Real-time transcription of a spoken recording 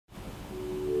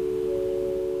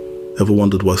Ever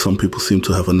wondered why some people seem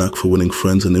to have a knack for winning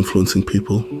friends and influencing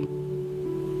people?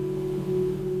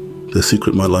 Their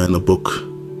secret might lie in a book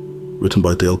written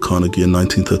by Dale Carnegie in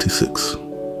 1936.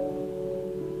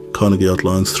 Carnegie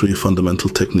outlines 3 fundamental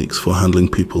techniques for handling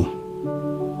people.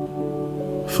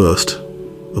 First,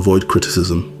 avoid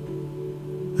criticism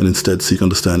and instead seek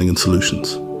understanding and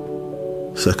solutions.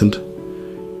 Second,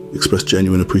 express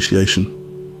genuine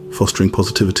appreciation, fostering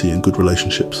positivity and good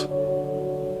relationships.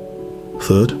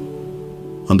 Third,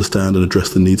 understand and address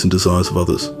the needs and desires of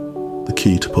others, the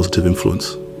key to positive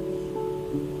influence.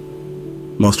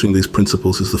 Mastering these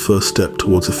principles is the first step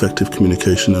towards effective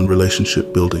communication and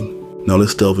relationship building. Now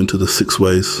let's delve into the 6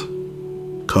 ways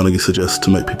Carnegie suggests to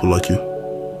make people like you.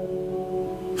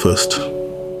 First,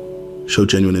 show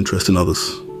genuine interest in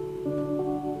others.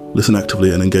 Listen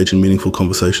actively and engage in meaningful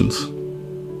conversations.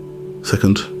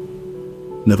 Second,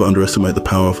 never underestimate the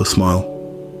power of a smile.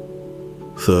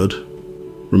 Third,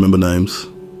 remember names.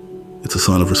 It's a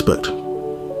sign of respect.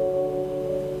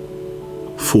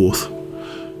 Fourth,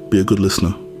 be a good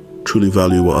listener. Truly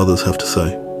value what others have to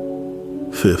say.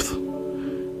 Fifth,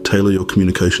 tailor your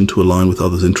communication to align with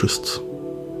others' interests.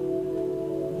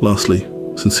 Lastly,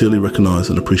 sincerely recognize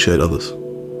and appreciate others.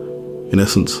 In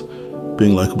essence,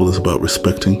 being likable is about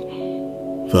respecting,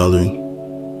 valuing,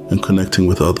 and connecting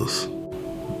with others.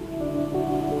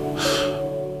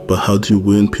 But how do you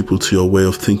win people to your way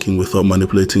of thinking without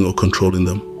manipulating or controlling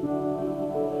them?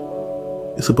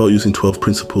 It's about using 12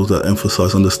 principles that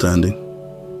emphasize understanding,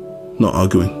 not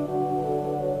arguing.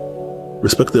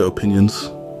 Respect their opinions.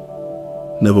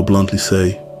 Never bluntly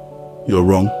say, "You're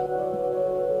wrong."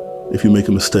 If you make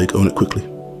a mistake, own it quickly.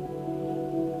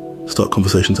 Start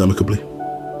conversations amicably.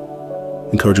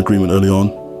 Encourage agreement early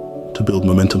on to build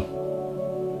momentum.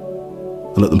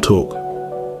 And let them talk.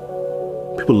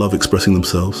 People love expressing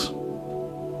themselves.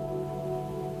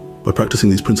 By practicing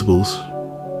these principles,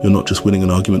 you're not just winning an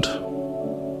argument.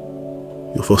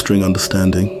 You're fostering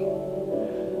understanding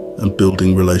and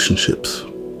building relationships.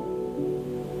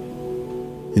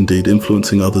 Indeed,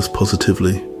 influencing others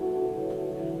positively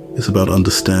is about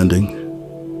understanding,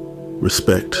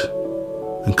 respect,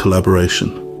 and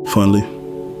collaboration. Finally,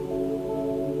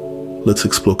 let's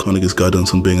explore Carnegie's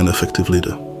guidance on being an effective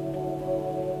leader.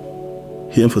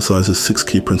 He emphasizes 6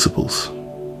 key principles.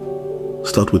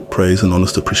 Start with praise and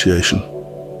honest appreciation.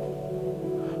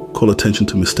 Call attention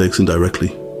to mistakes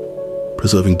indirectly,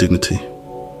 preserving dignity.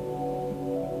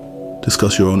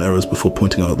 Discuss your own errors before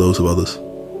pointing out those of others,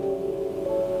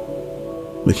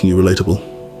 making you relatable.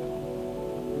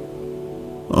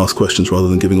 Ask questions rather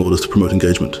than giving orders to promote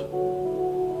engagement.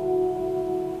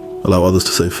 Allow others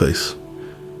to save face,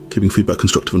 keeping feedback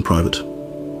constructive and private.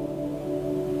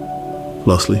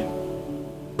 Lastly,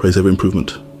 praise every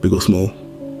improvement, big or small.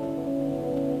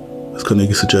 As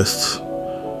Carnegie suggests,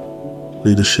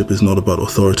 leadership is not about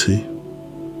authority,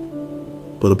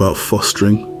 but about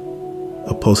fostering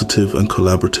a positive and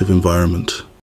collaborative environment.